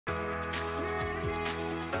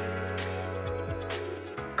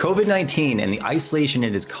COVID-19 and the isolation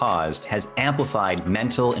it has caused has amplified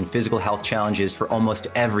mental and physical health challenges for almost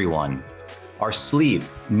everyone. Our sleep,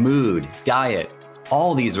 mood, diet,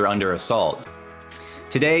 all these are under assault.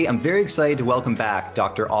 Today, I'm very excited to welcome back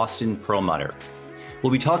Dr. Austin Perlmutter.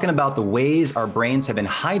 We'll be talking about the ways our brains have been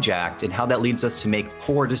hijacked and how that leads us to make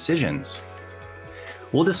poor decisions.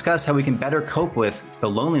 We'll discuss how we can better cope with the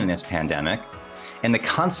loneliness pandemic and the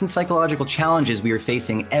constant psychological challenges we are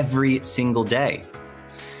facing every single day.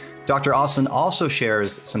 Dr. Austin also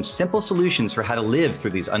shares some simple solutions for how to live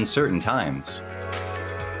through these uncertain times.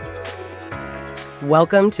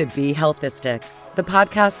 Welcome to Be HEALTHistic, the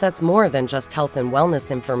podcast that's more than just health and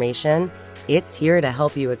wellness information. It's here to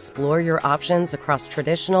help you explore your options across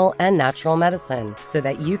traditional and natural medicine so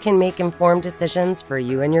that you can make informed decisions for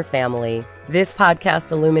you and your family. This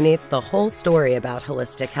podcast illuminates the whole story about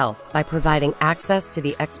holistic health by providing access to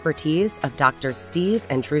the expertise of Drs. Steve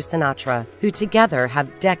and Drew Sinatra, who together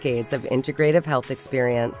have decades of integrative health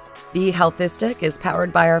experience. Be HEALTHistic is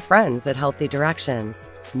powered by our friends at Healthy Directions.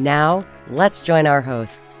 Now, let's join our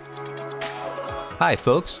hosts. Hi,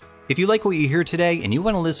 folks. If you like what you hear today and you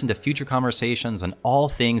want to listen to future conversations on all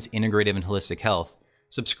things integrative and holistic health,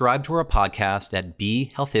 subscribe to our podcast at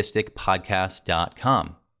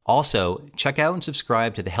BeHealthisticPodcast.com. Also, check out and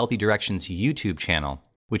subscribe to the Healthy Directions YouTube channel,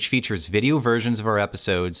 which features video versions of our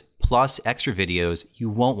episodes plus extra videos you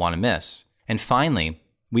won't want to miss. And finally,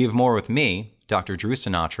 we have more with me, Dr. Drew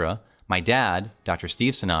Sinatra, my dad, Dr.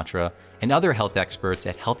 Steve Sinatra, and other health experts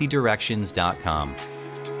at HealthyDirections.com.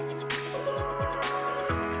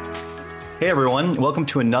 Hey everyone, welcome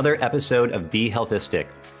to another episode of Be HEALTHistic.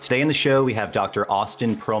 Today on the show, we have Dr.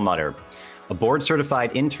 Austin Perlmutter, a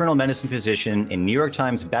board-certified internal medicine physician and New York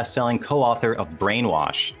Times best-selling co-author of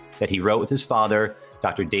Brainwash that he wrote with his father,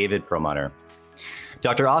 Dr. David Perlmutter.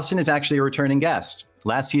 Dr. Austin is actually a returning guest.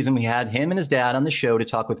 Last season, we had him and his dad on the show to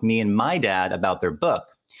talk with me and my dad about their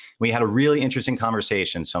book. We had a really interesting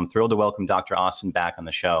conversation, so I'm thrilled to welcome Dr. Austin back on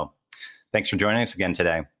the show. Thanks for joining us again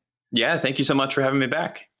today. Yeah, thank you so much for having me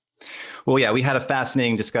back. Well, yeah, we had a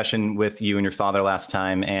fascinating discussion with you and your father last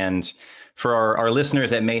time. And for our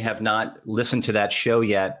listeners that may have not listened to that show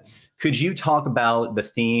yet, could you talk about the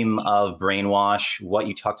theme of Brainwash, what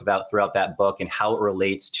you talked about throughout that book, and how it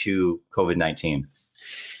relates to COVID-19?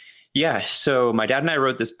 Yeah, so my dad and I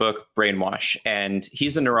wrote this book, Brainwash, and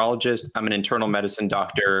he's a neurologist. I'm an internal medicine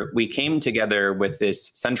doctor. We came together with this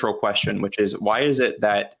central question, which is, why is it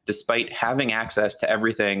that despite having access to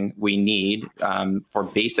everything we need for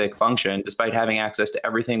basic function, despite having access to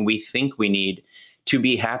everything we think we need to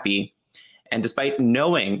be happy, and despite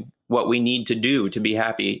knowing what we need to do to be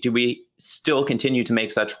happy, do we still continue to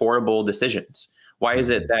make such horrible decisions? Why is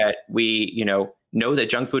it that we, know that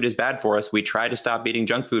junk food is bad for us? We try to stop eating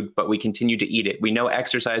junk food, but we continue to eat it. We know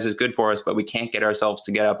exercise is good for us, but we can't get ourselves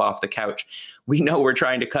to get up off the couch. We know we're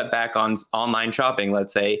trying to cut back on online shopping,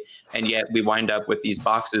 let's say, and yet we wind up with these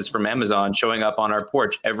boxes from Amazon showing up on our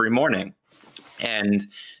porch every morning. And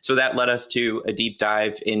so that led us to a deep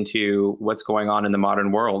dive into what's going on in the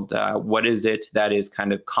modern world. What is it that is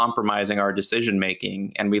kind of compromising our decision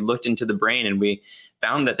making? And we looked into the brain and we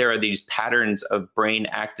found that there are these patterns of brain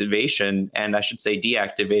activation, and I should say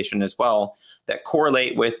deactivation as well, that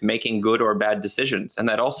correlate with making good or bad decisions, and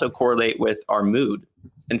that also correlate with our mood.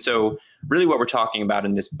 And so really what we're talking about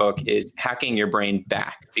in this book is hacking your brain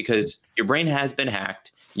back, because your brain has been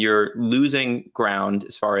hacked. You're losing ground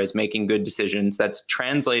as far as making good decisions. That's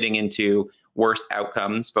translating into worse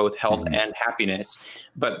outcomes, both health and happiness.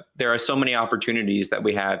 But there are so many opportunities that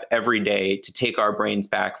we have every day to take our brains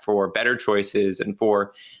back for better choices and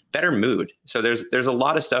for better mood. So there's a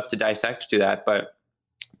lot of stuff to dissect to that. But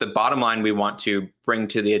the bottom line we want to bring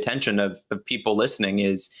to the attention of people listening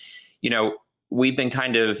is, we've been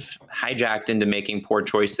kind of hijacked into making poor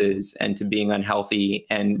choices and to being unhealthy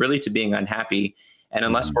and really to being unhappy. And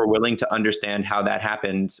unless we're willing to understand how that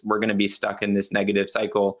happens, we're going to be stuck in this negative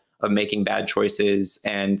cycle of making bad choices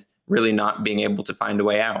and really not being able to find a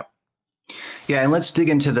way out. Yeah, and let's dig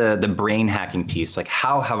into the brain hacking piece. Like,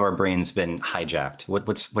 how have our brains been hijacked?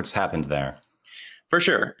 What's happened there? For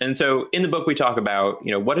sure. And so in the book, we talk about,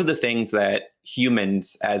 what are the things that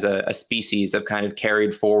humans as a species have kind of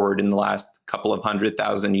carried forward in the last couple of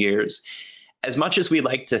 100,000 years. As much as we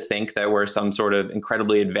like to think that we're some sort of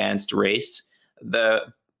incredibly advanced race,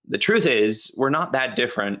 the truth is we're not that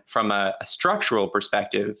different from a structural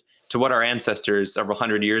perspective to what our ancestors several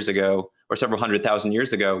hundred years ago or several 100,000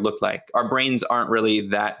 years ago looked like. Our brains aren't really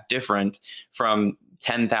that different from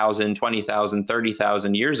 10,000, 20,000,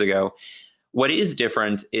 30,000 years ago. What is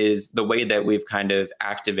different is the way that we've kind of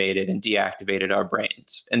activated and deactivated our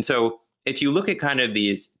brains. And so if you look at kind of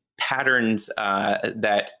these patterns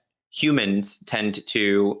that humans tend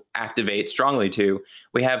to activate strongly to,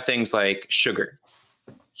 we have things like sugar.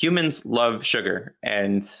 Humans love sugar.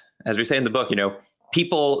 And as we say in the book,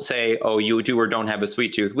 people say, oh, you do or don't have a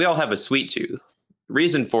sweet tooth. We all have a sweet tooth. The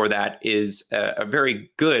reason for that is a very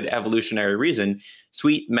good evolutionary reason.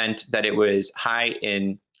 Sweet meant that it was high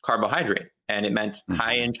in carbohydrate, and it meant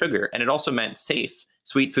high in sugar, and it also meant safe.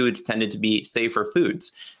 Sweet foods tended to be safer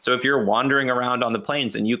foods. So if you're wandering around on the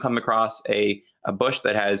plains and you come across a bush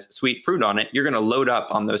that has sweet fruit on it, you're going to load up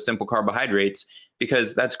on those simple carbohydrates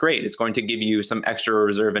because that's great. It's going to give you some extra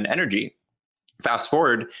reserve and energy. Fast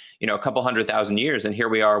forward, a couple 100,000 years, and here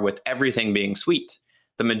we are with everything being sweet.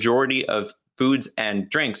 The majority of foods and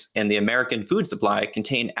drinks in the American food supply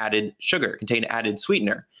contain added sugar, contain added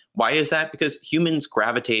sweetener. Why is that? Because humans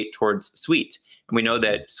gravitate towards sweet. And we know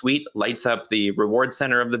that sweet lights up the reward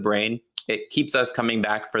center of the brain. It keeps us coming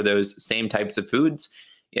back for those same types of foods.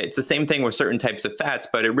 It's the same thing with certain types of fats,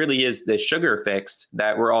 but it really is the sugar fix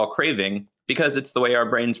that we're all craving because it's the way our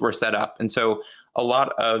brains were set up. And so a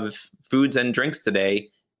lot of foods and drinks today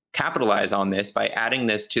capitalize on this by adding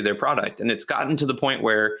this to their product. And it's gotten to the point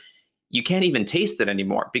where you can't even taste it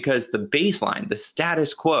anymore because the baseline, the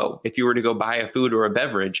status quo, if you were to go buy a food or a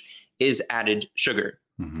beverage, is added sugar.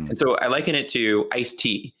 And so I liken it to iced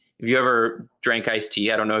tea. If you ever drank iced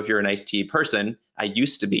tea, I don't know if you're an iced tea person. I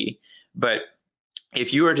used to be. But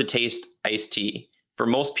if you were to taste iced tea, for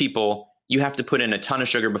most people, you have to put in a ton of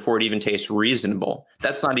sugar before it even tastes reasonable.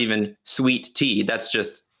 That's not even sweet tea. That's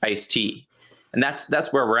just iced tea. And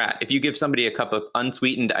that's where we're at. If you give somebody a cup of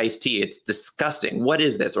unsweetened iced tea, it's disgusting. What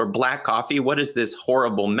is this? Or black coffee? What is this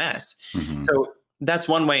horrible mess? So that's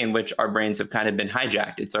one way in which our brains have kind of been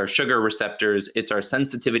hijacked. It's our sugar receptors. It's our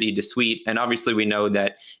sensitivity to sweet. And obviously we know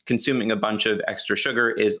that consuming a bunch of extra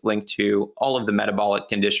sugar is linked to all of the metabolic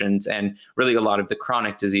conditions and really a lot of the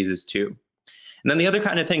chronic diseases too. And then the other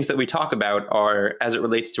kind of things that we talk about are as it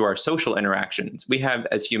relates to our social interactions. We have,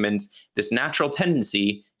 as humans, this natural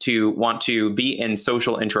tendency to want to be in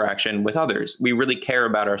social interaction with others. We really care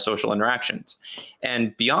about our social interactions.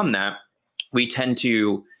 And beyond that, we tend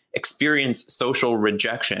to experience social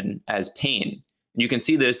rejection as pain. You can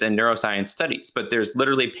see this in neuroscience studies, but there's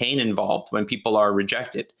literally pain involved when people are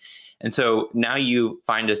rejected. And so now you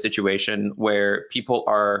find a situation where people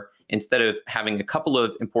are, instead of having a couple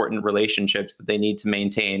of important relationships that they need to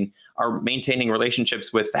maintain, are maintaining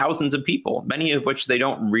relationships with thousands of people, many of which they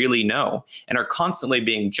don't really know, and are constantly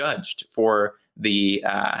being judged for the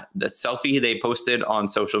selfie they posted on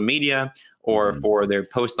social media, or for their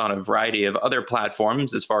post on a variety of other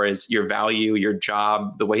platforms as far as your value, your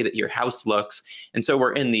job, the way that your house looks. And so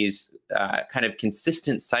we're in these kind of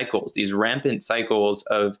consistent cycles, these rampant cycles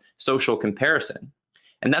of social comparison.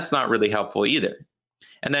 And that's not really helpful either.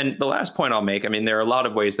 And then the last point I'll make, I mean, there are a lot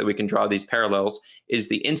of ways that we can draw these parallels, is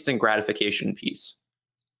the instant gratification piece.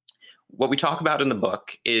 What we talk about in the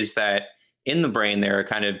book is that in the brain, there are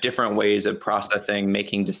kind of different ways of processing,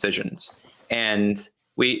 making decisions. And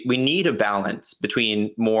we need a balance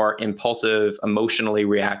between more impulsive, emotionally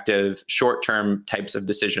reactive, short-term types of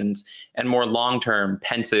decisions and more long-term,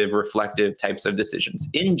 pensive, reflective types of decisions.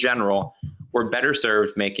 In general, we're better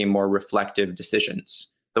served making more reflective decisions,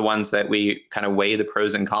 the ones that we kind of weigh the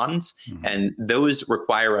pros and cons. And those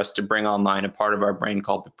require us to bring online a part of our brain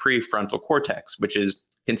called the prefrontal cortex, which is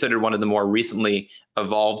considered one of the more recently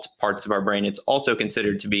evolved parts of our brain. It's also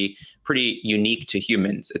considered to be pretty unique to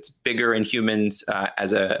humans. It's bigger in humans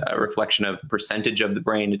as a reflection of percentage of the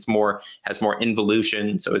brain. It's has more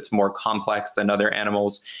involution, so it's more complex than other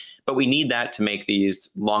animals. But we need that to make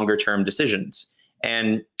these longer term decisions.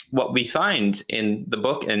 And what we find in the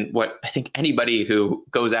book, and what I think anybody who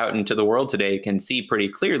goes out into the world today can see pretty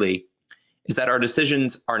clearly, is that our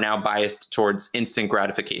decisions are now biased towards instant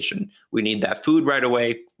gratification. We need that food right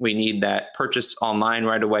away. We need that purchase online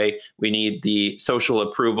right away. We need the social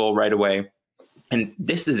approval right away. And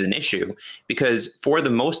this is an issue because for the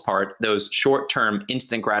most part, those short-term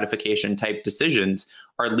instant gratification type decisions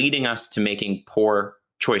are leading us to making poor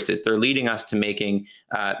choices. They're leading us to making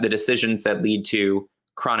the decisions that lead to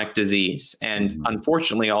chronic disease and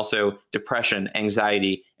unfortunately also depression,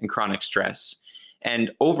 anxiety, and chronic stress.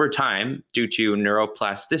 And over time, due to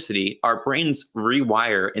neuroplasticity, our brains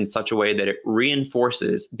rewire in such a way that it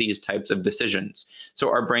reinforces these types of decisions.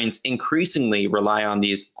 So our brains increasingly rely on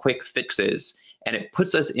these quick fixes, and it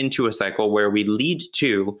puts us into a cycle where we lead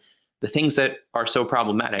to the things that are so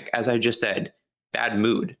problematic. As I just said, bad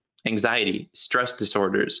mood, anxiety, stress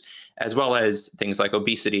disorders, as well as things like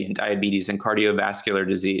obesity and diabetes and cardiovascular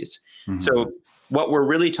disease. So what we're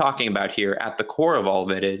really talking about here at the core of all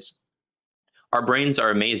of it is, our brains are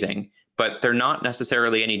amazing, but they're not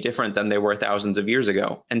necessarily any different than they were thousands of years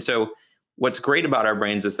ago. And so what's great about our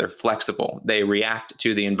brains is they're flexible. They react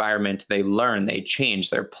to the environment, they learn, they change,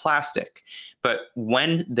 they're plastic. But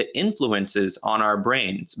when the influences on our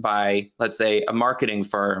brains by, let's say, a marketing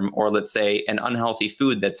firm, or let's say an unhealthy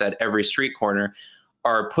food that's at every street corner,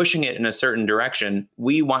 are pushing it in a certain direction,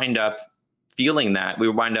 we wind up feeling that. We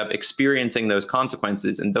wind up experiencing those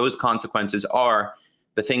consequences. And those consequences are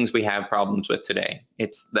the things we have problems with today.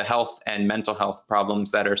 It's the health and mental health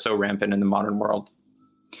problems that are so rampant in the modern world.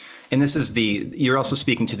 And this is you're also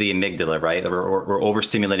speaking to the amygdala, right? We're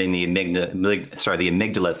overstimulating the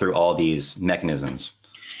amygdala through all these mechanisms.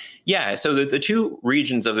 Yeah, so the two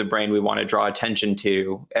regions of the brain we want to draw attention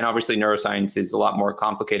to, and obviously neuroscience is a lot more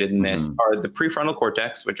complicated than this, are the prefrontal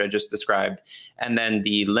cortex, which I just described, and then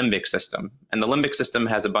the limbic system. And the limbic system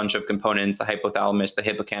has a bunch of components, the hypothalamus, the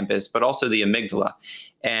hippocampus, but also the amygdala.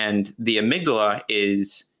 And the amygdala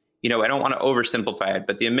is, I don't want to oversimplify it,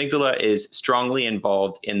 but the amygdala is strongly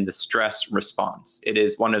involved in the stress response. It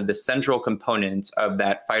is one of the central components of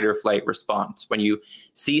that fight or flight response. When you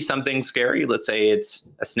see something scary, let's say it's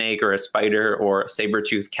a snake or a spider or a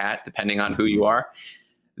saber-toothed cat, depending on who you are,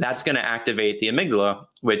 that's going to activate the amygdala,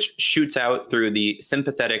 which shoots out through the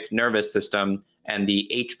sympathetic nervous system and the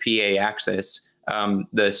HPA axis,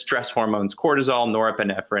 the stress hormones, cortisol,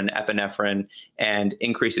 norepinephrine, epinephrine, and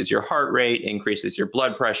increases your heart rate, increases your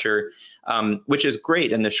blood pressure, which is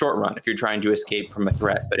great in the short run if you're trying to escape from a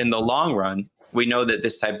threat. But in the long run, we know that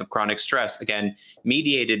this type of chronic stress, again,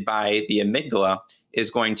 mediated by the amygdala, is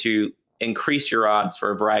going to increase your odds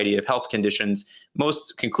for a variety of health conditions,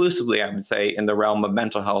 most conclusively, I would say, in the realm of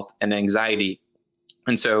mental health and anxiety.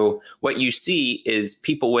 And so what you see is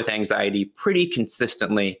people with anxiety pretty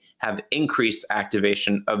consistently have increased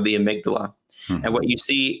activation of the amygdala. Mm-hmm. And what you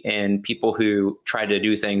see in people who try to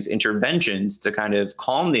do interventions to kind of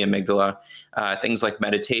calm the amygdala, things like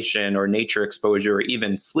meditation or nature exposure or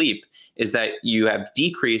even sleep, is that you have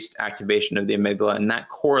decreased activation of the amygdala, and that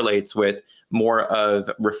correlates with more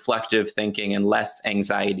of reflective thinking and less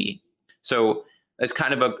anxiety. So it's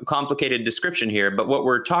kind of a complicated description here, but what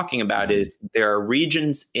we're talking about is there are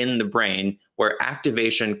regions in the brain where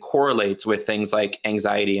activation correlates with things like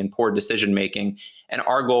anxiety and poor decision making. And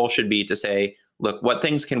our goal should be to say, look, what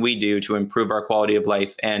things can we do to improve our quality of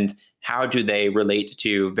life, and how do they relate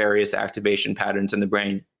to various activation patterns in the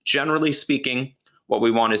brain? Generally speaking, what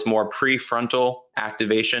we want is more prefrontal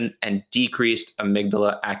activation and decreased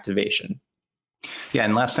amygdala activation. Yeah,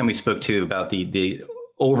 and last time we spoke too about the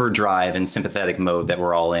overdrive and sympathetic mode that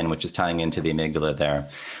we're all in, which is tying into the amygdala there.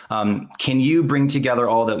 Can you bring together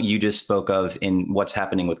all that you just spoke of in what's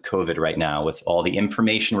happening with COVID right now, with all the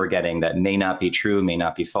information we're getting that may not be true, may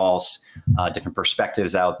not be false, different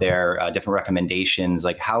perspectives out there, different recommendations?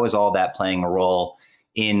 Like, how is all that playing a role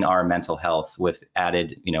in our mental health with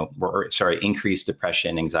added, increased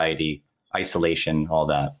depression, anxiety, isolation, all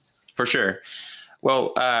that? For sure.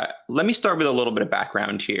 Well, let me start with a little bit of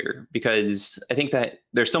background here, because I think that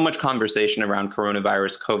there's so much conversation around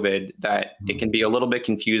coronavirus, COVID, that it can be a little bit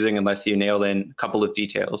confusing unless you nail in a couple of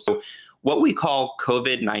details. So what we call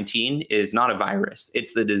COVID-19 is not a virus.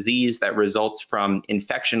 It's the disease that results from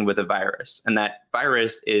infection with a virus. And that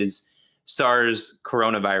virus is SARS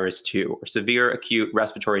coronavirus 2, or severe acute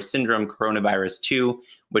respiratory syndrome coronavirus 2,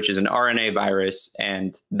 which is an RNA virus.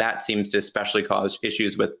 And that seems to especially cause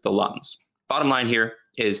issues with the lungs. Bottom line here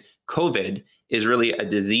is COVID is really a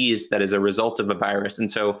disease that is a result of a virus.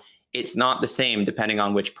 And so it's not the same depending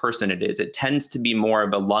on which person it is. It tends to be more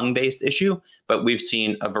of a lung-based issue, but we've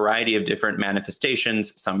seen a variety of different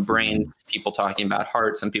manifestations, some brains, people talking about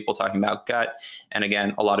heart, some people talking about gut, and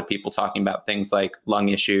again, a lot of people talking about things like lung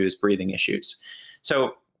issues, breathing issues.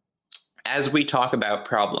 So as we talk about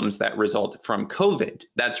problems that result from COVID,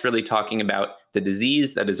 that's really talking about the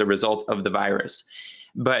disease that is a result of the virus.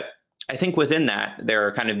 But I think within that, there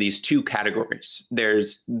are kind of these two categories.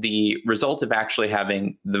 There's the result of actually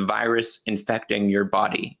having the virus infecting your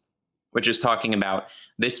body, which is talking about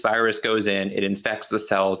this virus goes in, it infects the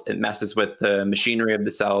cells, it messes with the machinery of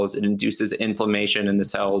the cells, it induces inflammation in the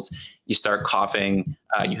cells, you start coughing,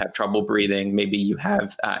 you have trouble breathing, maybe you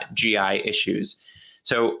have GI issues.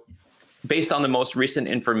 So based on the most recent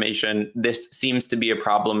information, this seems to be a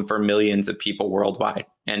problem for millions of people worldwide.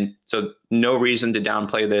 And so no reason to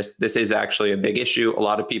downplay this. This is actually a big issue. A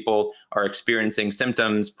lot of people are experiencing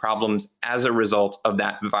symptoms, problems as a result of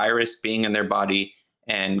that virus being in their body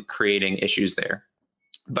and creating issues there.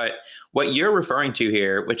 But what you're referring to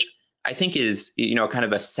here, which I think is, kind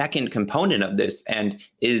of a second component of this and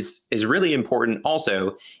is really important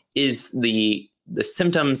also, is the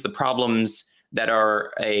symptoms, the problems that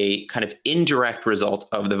are a kind of indirect result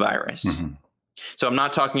of the virus. Mm-hmm. So I'm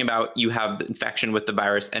not talking about you have the infection with the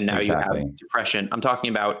virus and now you have depression. I'm talking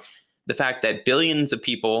about the fact that billions of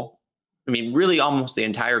people, I mean, really almost the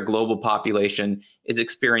entire global population is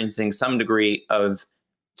experiencing some degree of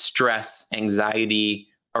stress, anxiety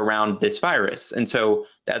around this virus. And so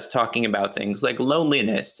that's talking about things like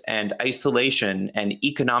loneliness and isolation and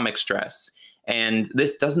economic stress. And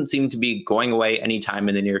this doesn't seem to be going away anytime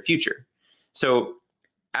in the near future. So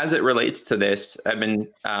as it relates to this, I've been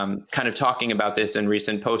kind of talking about this in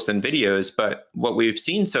recent posts and videos, but what we've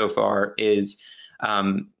seen so far is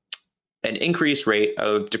an increased rate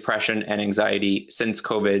of depression and anxiety since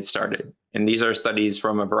COVID started. And these are studies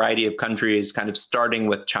from a variety of countries, kind of starting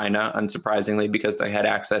with China, unsurprisingly, because they had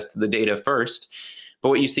access to the data first. But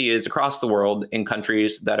what you see is across the world in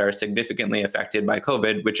countries that are significantly affected by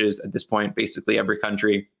COVID, which is at this point, basically every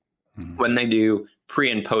country, when they do pre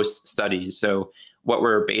and post studies. So what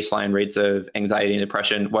were baseline rates of anxiety and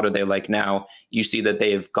depression? What are they like now? You see that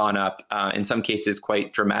they've gone up in some cases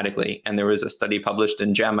quite dramatically. And there was a study published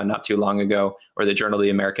in JAMA not too long ago, or the Journal of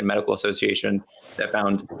the American Medical Association, that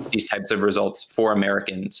found these types of results for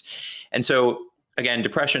Americans. And so again,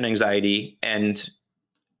 depression, anxiety, and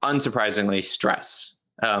unsurprisingly, stress.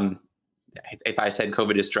 If I said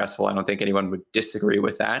COVID is stressful, I don't think anyone would disagree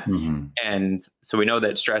with that. Mm-hmm. And so we know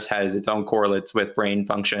that stress has its own correlates with brain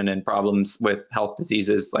function and problems with health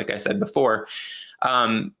diseases, like I said before.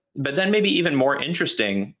 But then maybe even more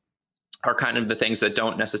interesting are kind of the things that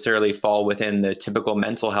don't necessarily fall within the typical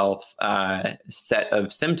mental health set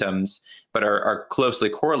of symptoms, but are closely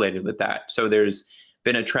correlated with that. So there's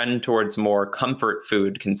been a trend towards more comfort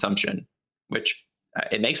food consumption, which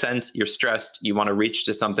it makes sense. You're stressed. You want to reach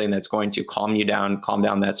to something that's going to calm you down, calm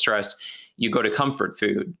down that stress. You go to comfort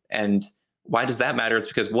food. And why does that matter? It's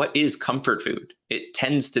because what is comfort food? It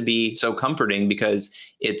tends to be so comforting because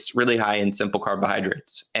it's really high in simple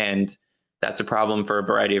carbohydrates. And that's a problem for a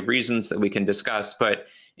variety of reasons that we can discuss. But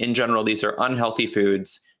in general, these are unhealthy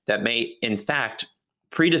foods that may, in fact,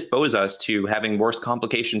 predispose us to having worse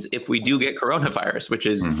complications if we do get coronavirus, which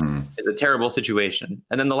is a terrible situation.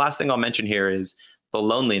 And then the last thing I'll mention here is the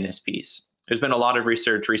loneliness piece. There's been a lot of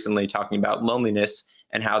research recently talking about loneliness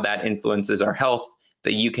and how that influences our health.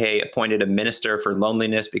 The UK appointed a minister for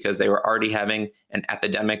loneliness because they were already having an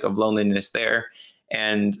epidemic of loneliness there.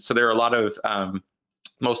 And so there are a lot of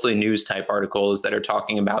mostly news type articles that are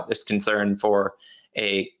talking about this concern for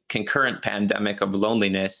a concurrent pandemic of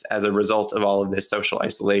loneliness as a result of all of this social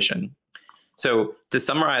isolation. So to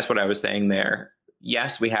summarize what I was saying there,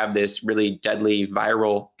 yes, we have this really deadly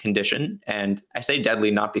viral condition. And I say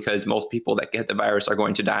deadly not because most people that get the virus are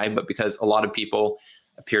going to die, but because a lot of people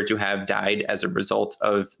appear to have died as a result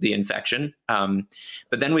of the infection.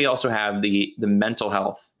 But then we also have the mental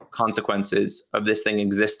health consequences of this thing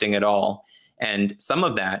existing at all. And some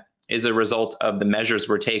of that is a result of the measures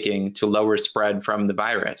we're taking to lower spread from the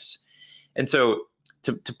virus. And so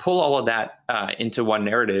to pull all of that into one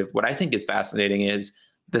narrative, what I think is fascinating is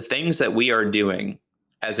the things that we are doing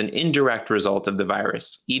as an indirect result of the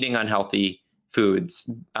virus, eating unhealthy foods,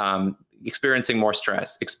 experiencing more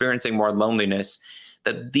stress, experiencing more loneliness,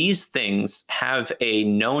 that these things have a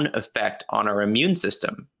known effect on our immune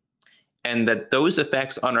system. And that those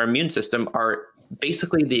effects on our immune system are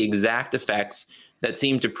basically the exact effects that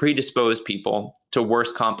seem to predispose people to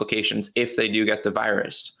worse complications if they do get the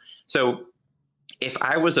virus. So if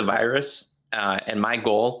I was a virus and my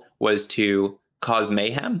goal was to cause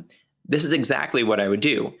mayhem, this is exactly what I would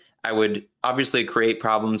do. I would obviously create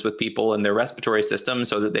problems with people in their respiratory system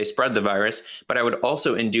so that they spread the virus, but I would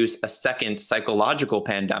also induce a second psychological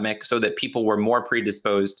pandemic so that people were more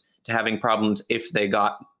predisposed to having problems if they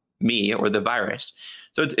got me or the virus.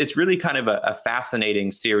 So it's really kind of a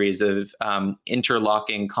fascinating series of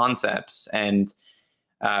interlocking concepts. And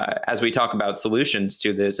as we talk about solutions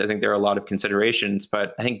to this, I think there are a lot of considerations,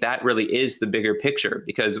 but I think that really is the bigger picture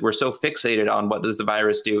because we're so fixated on what does the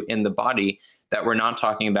virus do in the body that we're not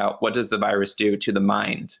talking about what does the virus do to the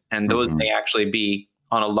mind. And those may actually be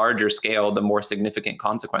on a larger scale, the more significant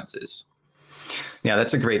consequences. Yeah,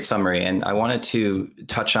 that's a great summary. And I wanted to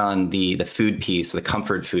touch on the food piece, the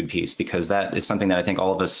comfort food piece, because that is something that I think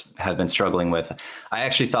all of us have been struggling with. I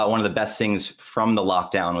actually thought one of the best things from the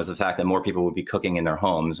lockdown was the fact that more people would be cooking in their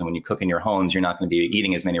homes. And when you cook in your homes, you're not going to be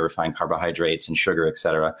eating as many refined carbohydrates and sugar, et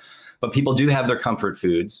cetera. But people do have their comfort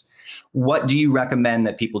foods. What do you recommend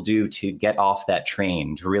that people do to get off that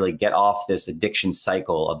train, to really get off this addiction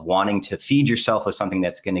cycle of wanting to feed yourself with something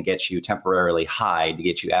that's going to get you temporarily high to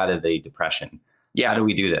get you out of the depression? Yeah. How do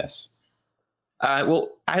we do this? Well,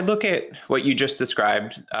 I look at what you just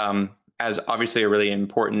described as obviously a really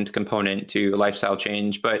important component to lifestyle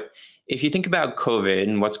change. But if you think about COVID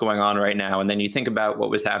and what's going on right now, and then you think about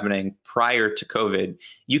what was happening prior to COVID,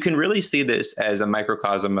 you can really see this as a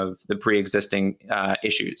microcosm of the pre-existing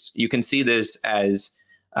issues. You can see this as,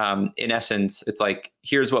 in essence, it's like,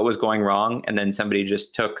 here's what was going wrong, and then somebody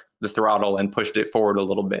just took the throttle and pushed it forward a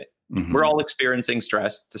little bit. Mm-hmm. We're all experiencing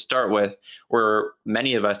stress to start with. We're,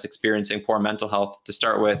 many of us, experiencing poor mental health to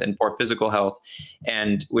start with and poor physical health.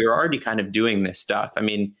 And we're already kind of doing this stuff. I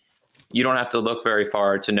mean, you don't have to look very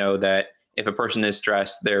far to know that if a person is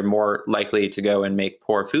stressed, they're more likely to go and make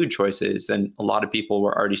poor food choices. And a lot of people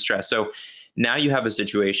were already stressed. So now you have a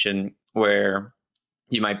situation where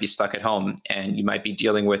you might be stuck at home and you might be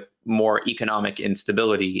dealing with more economic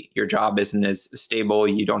instability. Your job isn't as stable.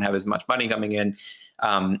 You don't have as much money coming in.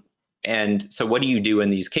 And so what do you do in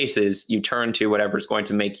these cases? You turn to whatever's going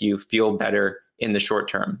to make you feel better in the short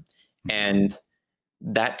term. And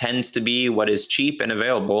that tends to be what is cheap and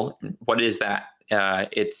available. What is that?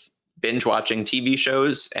 It's binge watching TV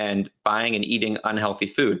shows and buying and eating unhealthy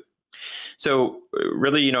food. So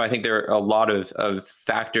really, I think there are a lot of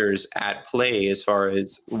factors at play as far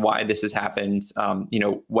as why this has happened.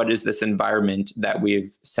 What is this environment that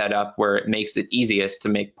we've set up where it makes it easiest to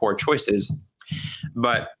make poor choices?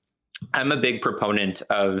 But I'm a big proponent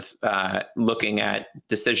of looking at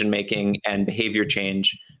decision-making and behavior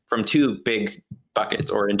change from two big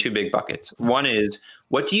buckets, or in two big buckets. One is,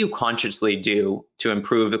 what do you consciously do to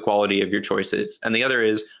improve the quality of your choices? And the other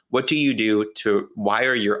is, what do you do to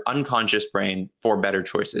wire your unconscious brain for better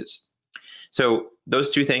choices? So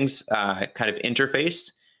those two things kind of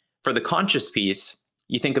interface. For the conscious piece,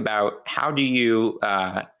 you think about how do you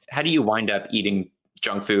wind up eating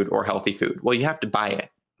junk food or healthy food? Well, you have to buy it,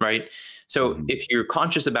 right? So if you're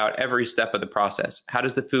conscious about every step of the process, how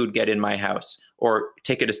does the food get in my house? Or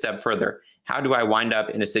take it a step further, how do I wind up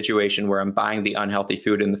in a situation where I'm buying the unhealthy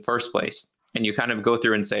food in the first place? And you kind of go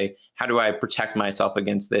through and say, how do I protect myself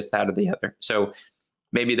against this, that, or the other? So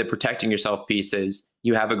maybe the protecting yourself piece is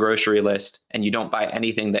you have a grocery list and you don't buy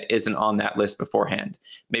anything that isn't on that list beforehand.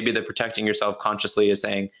 Maybe the protecting yourself consciously is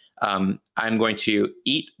saying, I'm going to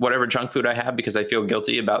eat whatever junk food I have because I feel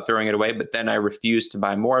guilty about throwing it away, but then I refuse to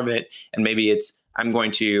buy more of it. And maybe it's, I'm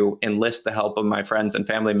going to enlist the help of my friends and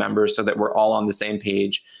family members so that we're all on the same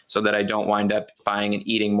page so that I don't wind up buying and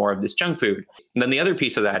eating more of this junk food. And then the other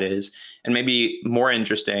piece of that is, and maybe more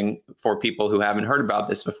interesting for people who haven't heard about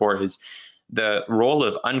this before, is the role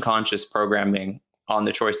of unconscious programming on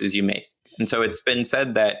the choices you make. And so it's been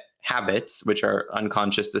said that habits, which are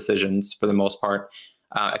unconscious decisions for the most part,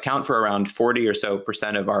 account for around 40% or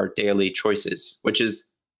so of our daily choices, which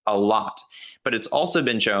is a lot. But it's also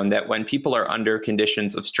been shown that when people are under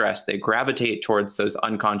conditions of stress, they gravitate towards those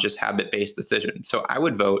unconscious habit-based decisions. So I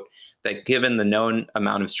would vote that given the known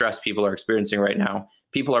amount of stress people are experiencing right now,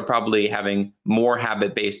 people are probably having more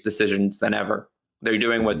habit-based decisions than ever. They're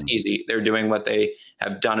doing what's easy. They're doing what they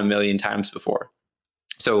have done a million times before.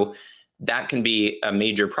 So that can be a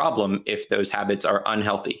major problem if those habits are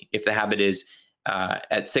unhealthy. If the habit is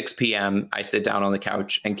at 6 p.m., I sit down on the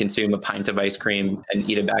couch and consume a pint of ice cream and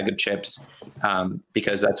eat a bag of chips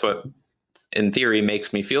because that's what, in theory,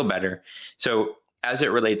 makes me feel better. So as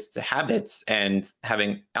it relates to habits and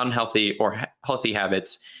having unhealthy or healthy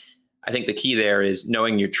habits, I think the key there is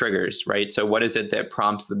knowing your triggers, right? So what is it that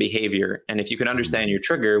prompts the behavior? And if you can understand your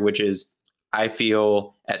trigger, which is, I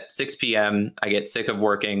feel at 6 p.m., I get sick of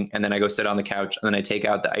working, and then I go sit on the couch, and then I take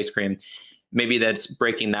out the ice cream. Maybe that's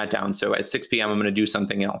breaking that down. So at 6 p.m., I'm going to do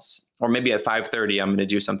something else. Or maybe at 5:30, I'm going to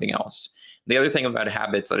do something else. The other thing about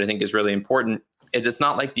habits that I think is really important is it's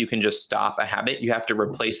not like you can just stop a habit. You have to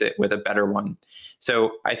replace it with a better one.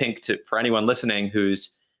 So I think for anyone listening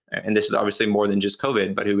who's, and this is obviously more than just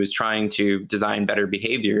COVID, but who is trying to design better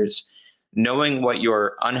behaviors, knowing what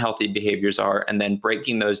your unhealthy behaviors are and then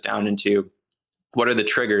breaking those down into what are the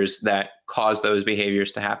triggers that cause those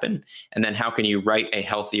behaviors to happen? And then how can you write a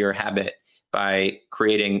healthier habit by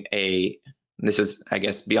creating this is, I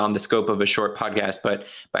guess, beyond the scope of a short podcast, but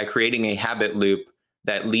by creating a habit loop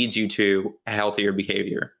that leads you to a healthier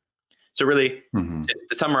behavior. So really,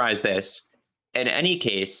 to summarize this, in any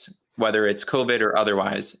case, whether it's COVID or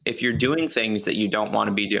otherwise, if you're doing things that you don't want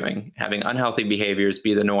to be doing, having unhealthy behaviors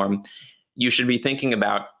be the norm, you should be thinking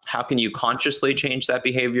about how can you consciously change that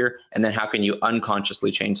behavior, and then how can you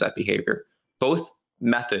unconsciously change that behavior. Both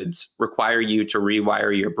methods require you to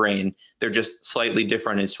rewire your brain. They're just slightly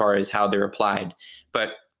different as far as how they're applied.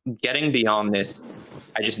 But getting beyond this,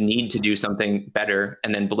 I just need to do something better,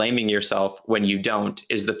 and then blaming yourself when you don't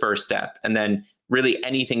is the first step. And then really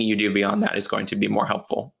anything you do beyond that is going to be more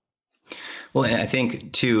helpful. Well, and I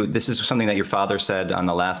think too, this is something that your father said on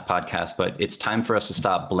the last podcast, but it's time for us to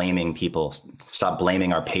stop blaming people, stop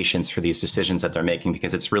blaming our patients for these decisions that they're making,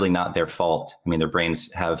 because it's really not their fault. I mean, their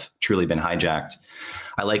brains have truly been hijacked.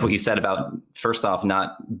 I like what you said about, first off,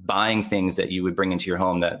 not buying things that you would bring into your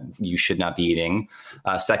home that you should not be eating.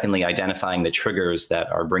 Secondly, identifying the triggers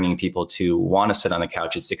that are bringing people to want to sit on the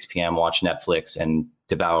couch at 6 p.m., watch Netflix, and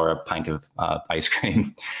devour a pint of ice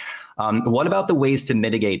cream. What about the ways to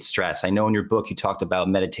mitigate stress? I know in your book, you talked about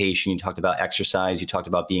meditation, you talked about exercise, you talked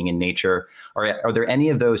about being in nature. Are there any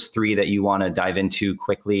of those three that you want to dive into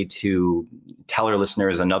quickly to tell our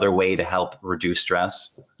listeners another way to help reduce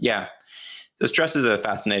stress? Yeah. So stress is a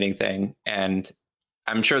fascinating thing. And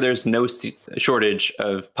I'm sure there's no shortage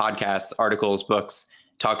of podcasts, articles, books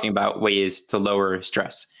talking about ways to lower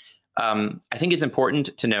stress. I think it's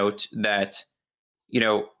important to note that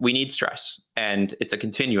we need stress, and it's a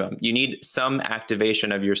continuum. You need some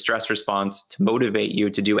activation of your stress response to motivate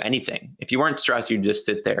you to do anything. If you weren't stressed, you'd just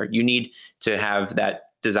sit there. You need to have that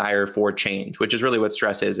desire for change, which is really what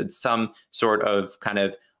stress is. It's some sort of kind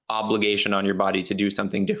of obligation on your body to do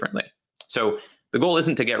something differently. So the goal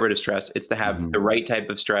isn't to get rid of stress. It's to have the right type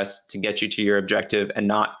of stress to get you to your objective and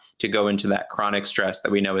not to go into that chronic stress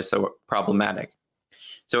that we know is so problematic.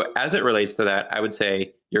 So as it relates to that, I would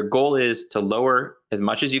say your goal is to lower as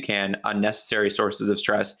much as you can unnecessary sources of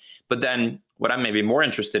stress. But then what I'm maybe more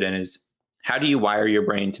interested in is, how do you wire your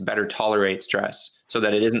brain to better tolerate stress so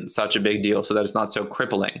that it isn't such a big deal, so that it's not so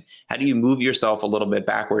crippling? How do you move yourself a little bit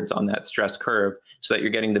backwards on that stress curve so that you're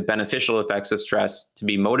getting the beneficial effects of stress to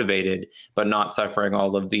be motivated, but not suffering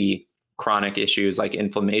all of the chronic issues like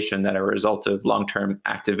inflammation that are a result of long-term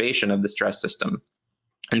activation of the stress system?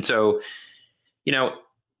 And so,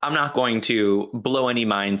 I'm not going to blow any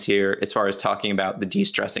minds here as far as talking about the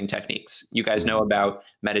de-stressing techniques. You guys know about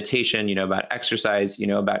meditation, you know about exercise, you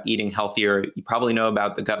know about eating healthier. You probably know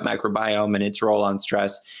about the gut microbiome and its role on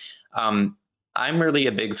stress. I'm really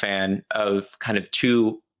a big fan of kind of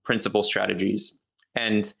two principal strategies.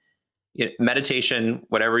 And meditation,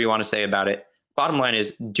 whatever you want to say about it, bottom line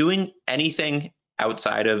is doing anything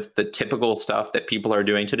outside of the typical stuff that people are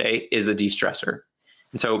doing today is a de-stressor.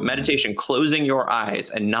 And so meditation, closing your eyes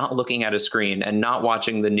and not looking at a screen and not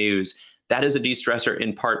watching the news, that is a de-stressor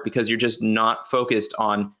in part because you're just not focused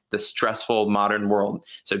on the stressful modern world.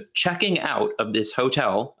 So checking out of this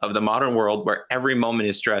hotel of the modern world where every moment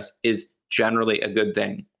is stress is generally a good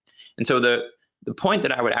thing. And so the point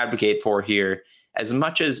that I would advocate for here, as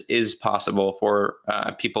much as is possible for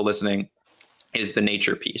people listening, is the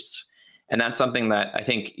nature piece. And that's something that I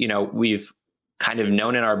think, we've kind of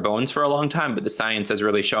known in our bones for a long time, but the science has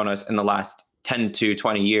really shown us in the last 10 to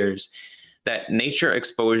 20 years that nature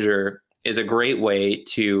exposure is a great way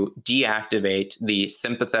to deactivate the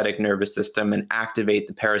sympathetic nervous system and activate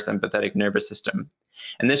the parasympathetic nervous system.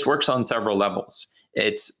 And this works on several levels.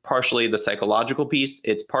 It's partially the psychological piece.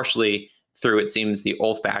 It's partially through, it seems, the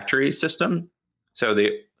olfactory system. So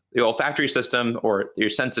the olfactory system, or your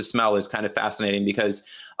sense of smell, is kind of fascinating because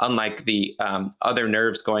unlike the other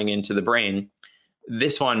nerves going into the brain,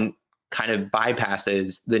 this one kind of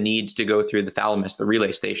bypasses the need to go through the thalamus, the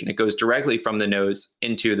relay station. It goes directly from the nose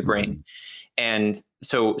into the brain. And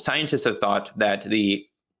so scientists have thought that the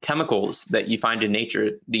chemicals that you find in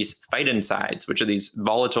nature, these phytoncides, which are these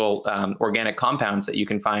volatile organic compounds that you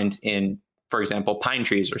can find in, for example, pine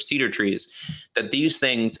trees or cedar trees, that these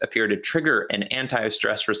things appear to trigger an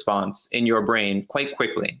anti-stress response in your brain quite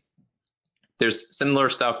quickly. There's similar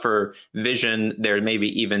stuff for vision. There may be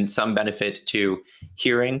even some benefit to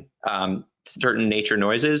hearing certain nature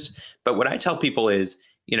noises. But what I tell people is,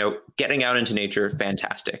 getting out into nature,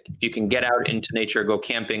 fantastic. If you can get out into nature, go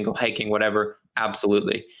camping, go hiking, whatever,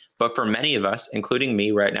 absolutely. But for many of us, including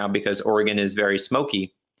me right now, because Oregon is very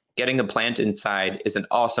smoky, getting a plant inside is an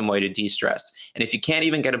awesome way to de-stress. And if you can't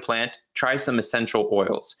even get a plant, try some essential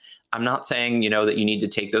oils. I'm not saying, that you need to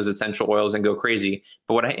take those essential oils and go crazy.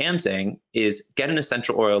 But what I am saying is get an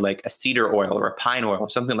essential oil like a cedar oil or a pine oil or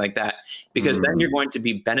something like that, because then you're going to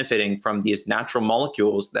be benefiting from these natural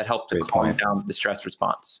molecules that help to calm down the stress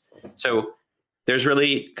response. So there's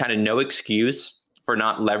really kind of no excuse for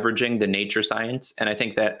not leveraging the nature science. And I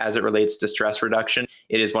think that as it relates to stress reduction,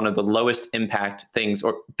 it is one of the lowest impact things,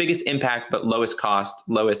 or biggest impact, but lowest cost,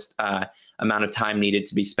 lowest amount of time needed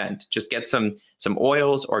to be spent. Just get some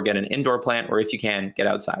oils, or get an indoor plant, or if you can, get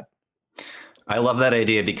outside. I love that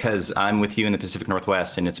idea because I'm with you in the Pacific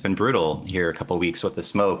Northwest, and it's been brutal here a couple of weeks with the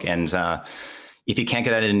smoke. And if you can't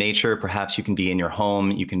get out into nature, perhaps you can be in your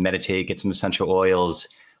home, you can meditate, get some essential oils.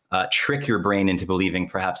 trick your brain into believing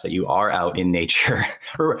perhaps that you are out in nature.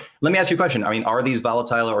 Or let me ask you a question. I mean, are these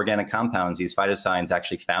volatile organic compounds, these phytocyans,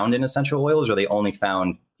 actually found in essential oils, or are they only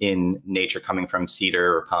found in nature coming from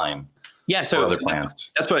cedar or pine? Yeah, so other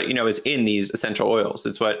plants. That's what, is in these essential oils.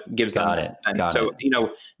 It's what gives them. Got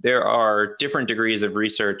it. There are different degrees of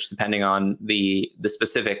research depending on the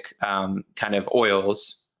specific kind of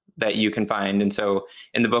oils that you can find. And so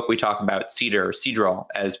in the book, we talk about cedrol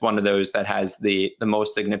as one of those that has the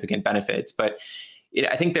most significant benefits. But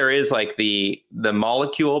I think there is like the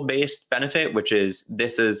molecule based benefit, which is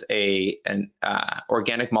this is an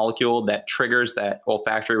organic molecule that triggers that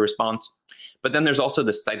olfactory response. But then there's also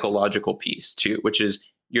the psychological piece too, which is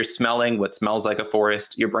you're smelling what smells like a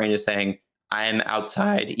forest. Your brain is saying, I'm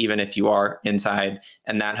outside, even if you are inside.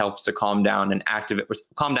 And that helps to calm down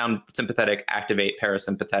sympathetic, activate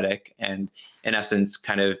parasympathetic, and in essence,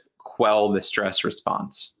 kind of quell the stress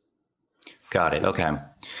response. Got it. Okay.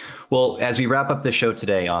 Well, as we wrap up the show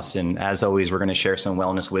today, Austin, as always, we're going to share some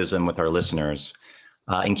wellness wisdom with our listeners.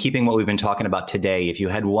 In keeping what we've been talking about today, if you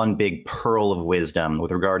had one big pearl of wisdom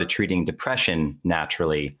with regard to treating depression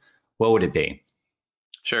naturally, what would it be?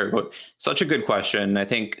 Sure. Well, such a good question. I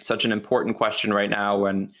think such an important question right now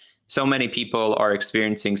when so many people are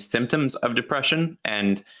experiencing symptoms of depression.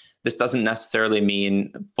 And this doesn't necessarily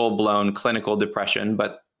mean full-blown clinical depression,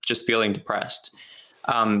 but just feeling depressed.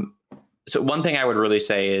 So one thing I would really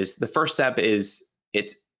say is the first step is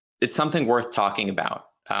it's something worth talking about.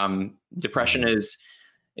 Depression is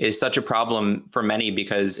such a problem for many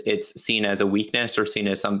because it's seen as a weakness or seen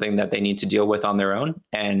as something that they need to deal with on their own.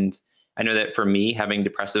 And I know that for me, having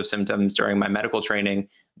depressive symptoms during my medical training,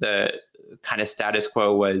 the kind of status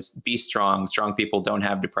quo was be strong. Strong people don't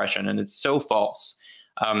have depression. And it's so false.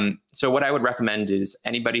 So what I would recommend is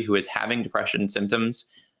anybody who is having depression symptoms,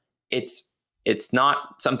 it's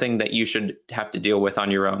not something that you should have to deal with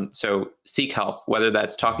on your own. So seek help, whether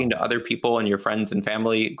that's talking to other people in your friends and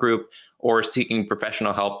family group or seeking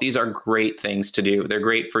professional help. These are great things to do. They're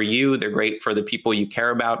great for you. They're great for the people you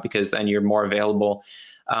care about because then you're more available.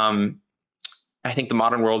 I think the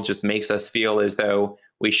modern world just makes us feel as though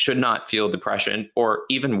we should not feel depression, or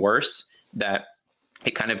even worse, that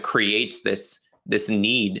it kind of creates this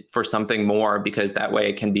need for something more because that way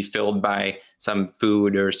it can be filled by some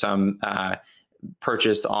food or some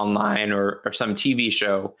purchased online or some TV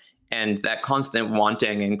show. And that constant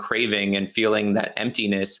wanting and craving and feeling that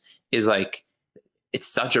emptiness is like, it's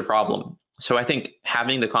such a problem. So I think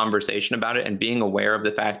having the conversation about it and being aware of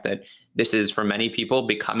the fact that this is for many people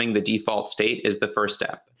becoming the default state is the first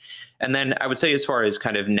step. And then I would say as far as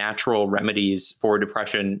kind of natural remedies for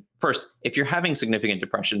depression, first, if you're having significant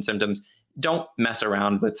depression symptoms, don't mess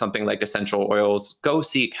around with something like essential oils. Go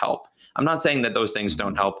seek help. I'm not saying that those things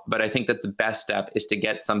don't help, but I think that the best step is to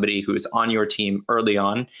get somebody who is on your team early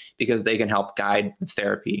on because they can help guide the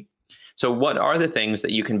therapy. So what are the things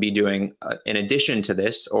that you can be doing in addition to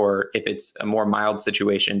this, or if it's a more mild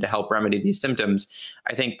situation to help remedy these symptoms?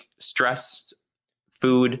 I think stress,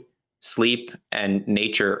 food, sleep, and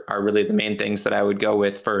nature are really the main things that I would go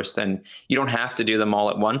with first. And you don't have to do them all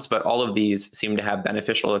at once, but all of these seem to have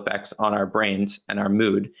beneficial effects on our brains and our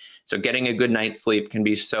mood. So getting a good night's sleep can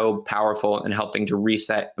be so powerful in helping to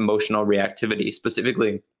reset emotional reactivity,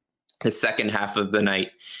 specifically the second half of the night,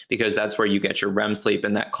 because that's where you get your REM sleep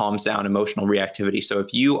and that calms down emotional reactivity. So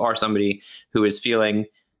if you are somebody who is feeling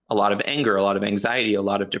a lot of anger, a lot of anxiety, a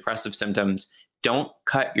lot of depressive symptoms, don't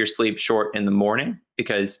cut your sleep short in the morning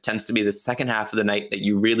because it tends to be the second half of the night that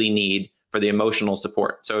you really need for the emotional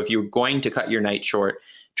support. So if you're going to cut your night short,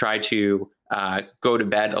 try to go to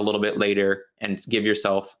bed a little bit later and give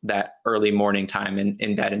yourself that early morning time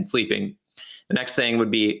in bed and sleeping. The next thing would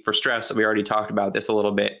be for stress. We already talked about this a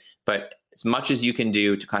little bit, but as much as you can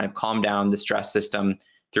do to kind of calm down the stress system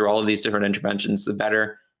through all of these different interventions, the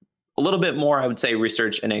better. A little bit more, I would say,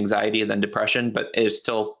 research in anxiety than depression, but it is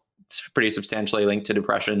still pretty substantially linked to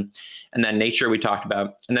depression. And then nature we talked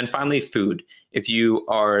about. And then finally, food. If you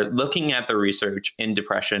are looking at the research in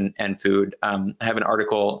depression and food, I have an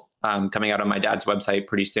article coming out on my dad's website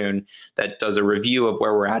pretty soon that does a review of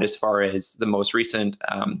where we're at as far as the most recent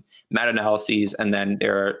meta-analyses. And then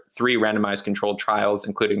there are 3 randomized controlled trials,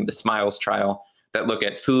 including the SMILES trial, that look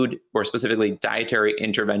at food or specifically dietary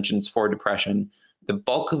interventions for depression. The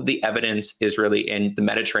bulk of the evidence is really in the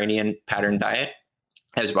Mediterranean pattern diet,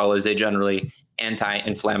 as well as a generally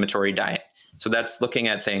anti-inflammatory diet. So that's looking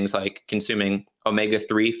at things like consuming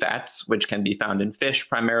omega-3 fats, which can be found in fish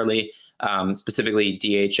primarily, specifically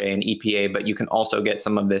DHA and EPA, but you can also get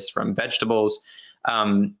some of this from vegetables.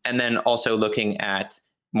 And then also looking at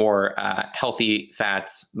more healthy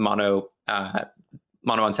fats,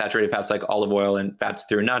 monounsaturated fats like olive oil and fats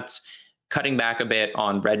through nuts, cutting back a bit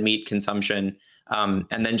on red meat consumption, and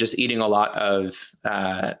then just eating a lot of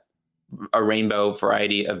a rainbow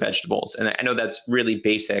variety of vegetables. And I know that's really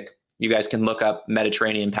basic. You guys can look up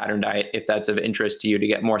Mediterranean pattern diet if that's of interest to you to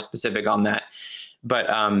get more specific on that. But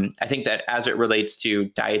I think that as it relates to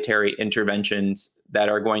dietary interventions that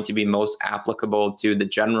are going to be most applicable to the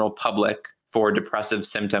general public for depressive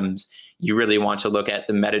symptoms, you really want to look at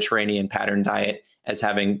the Mediterranean pattern diet as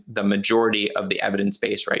having the majority of the evidence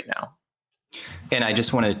base right now. And I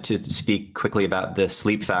just wanted to speak quickly about the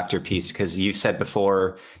sleep factor piece, because you said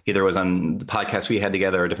before, either it was on the podcast we had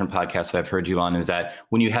together or a different podcast that I've heard you on, is that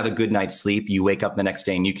when you have a good night's sleep, you wake up the next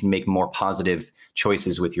day and you can make more positive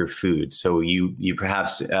choices with your food. So you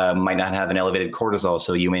perhaps might not have an elevated cortisol,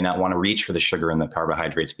 so you may not want to reach for the sugar and the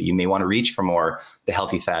carbohydrates, but you may want to reach for more the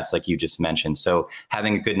healthy fats like you just mentioned. So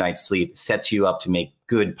having a good night's sleep sets you up to make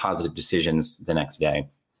good positive decisions the next day.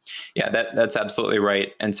 Yeah, that's absolutely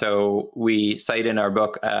right. And so we cite in our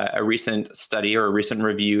book a recent study or a recent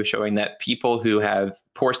review showing that people who have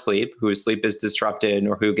poor sleep, whose sleep is disrupted,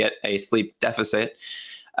 or who get a sleep deficit,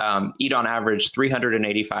 eat on average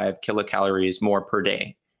 385 kilocalories more per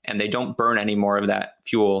day. And they don't burn any more of that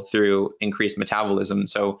fuel through increased metabolism.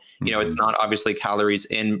 So, it's not obviously calories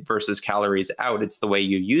in versus calories out. It's the way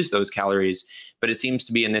you use those calories. But it seems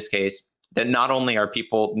to be in this case that not only are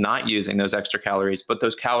people not using those extra calories, but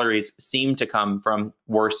those calories seem to come from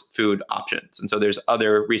worse food options. And so there's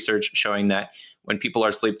other research showing that when people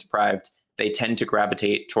are sleep deprived, they tend to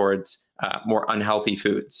gravitate towards more unhealthy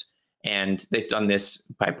foods. And they've done this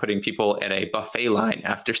by putting people at a buffet line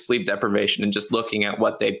after sleep deprivation and just looking at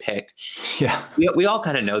what they pick. Yeah, we all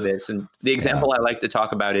kind of know this. And the example I like to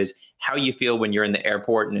talk about is how you feel when you're in the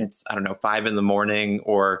airport and it's, 5 a.m.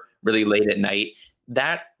 or really late at night.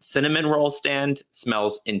 That cinnamon roll stand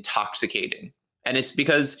smells intoxicating. And it's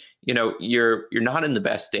because, you're not in the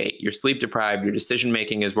best state. You're sleep deprived, your decision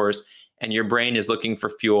making is worse, and your brain is looking for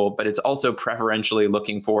fuel, but it's also preferentially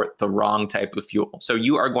looking for the wrong type of fuel. So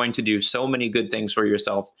you are going to do so many good things for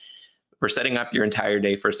yourself for setting up your entire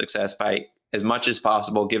day for success by, as much as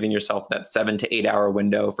possible, giving yourself that 7 to 8 hour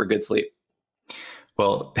window for good sleep.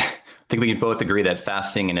 Well, I think we can both agree that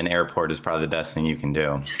fasting in an airport is probably the best thing you can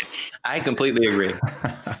do. I completely agree.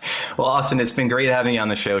 Well, Austin, it's been great having you on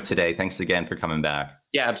the show today. Thanks again for coming back.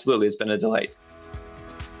 Yeah, absolutely. It's been a delight.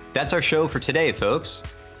 That's our show for today, folks.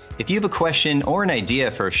 If you have a question or an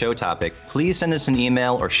idea for a show topic, please send us an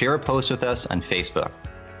email or share a post with us on Facebook.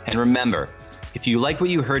 And remember, if you like what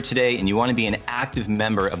you heard today and you want to be an active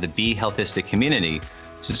member of the Be HEALTHistic community,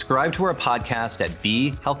 subscribe to our podcast at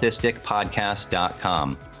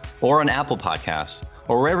BeHealthisticPodcast.com or on Apple Podcasts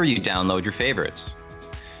or wherever you download your favorites.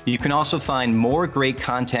 You can also find more great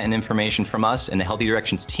content and information from us and the Healthy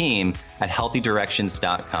Directions team at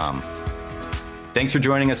healthydirections.com. Thanks for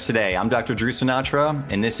joining us today. I'm Dr. Drew Sinatra,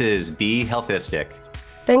 and this is Be HEALTHistic.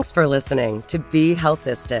 Thanks for listening to Be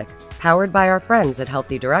HEALTHistic, powered by our friends at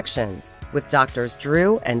Healthy Directions with Doctors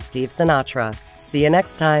Drew and Steve Sinatra. See you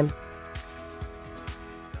next time.